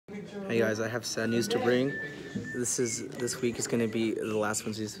Hey guys, I have sad news to bring. This week is gonna be the last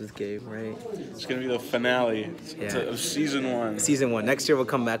Wednesdays with Gabe, right? It's gonna be the finale of season 1. Season 1. Next year we'll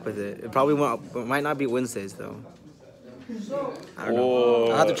come back with it. It probably won't. It might not be Wednesdays though. I don't know.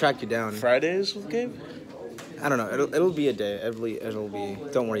 I'll have to track you down. Fridays with Gabe? I don't know. It'll be a day. It'll be.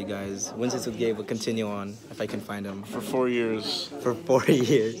 Don't worry, guys. Wednesdays with Gabe will continue on if I can find him. For 4 years. For 4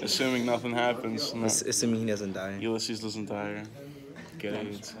 years. Assuming nothing happens. No. Assuming he doesn't die. Ulysses doesn't die. Get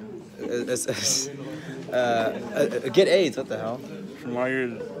AIDS. Get AIDS. What the hell? From all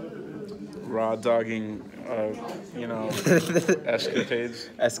your raw dogging, escapades.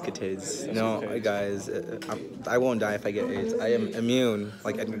 Escapades. No, guys. I won't die if I get AIDS. I am immune,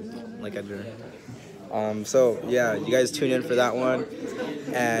 like Edgar. So yeah, you guys tune in for that one,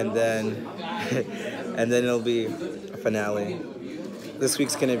 and then it'll be a finale. This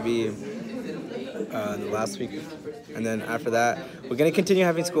week's gonna be the last week, and then after that, we're gonna continue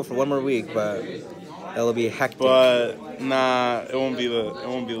having school for one more week, but it'll be hectic. But nah, it won't be the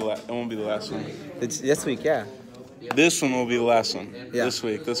last one. It's this week, yeah. This one will be the last one. Yeah. This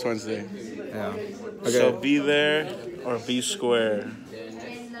week, this Wednesday. Yeah. Okay. So be there or be square.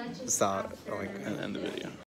 Stop. Oh my God. And end the video.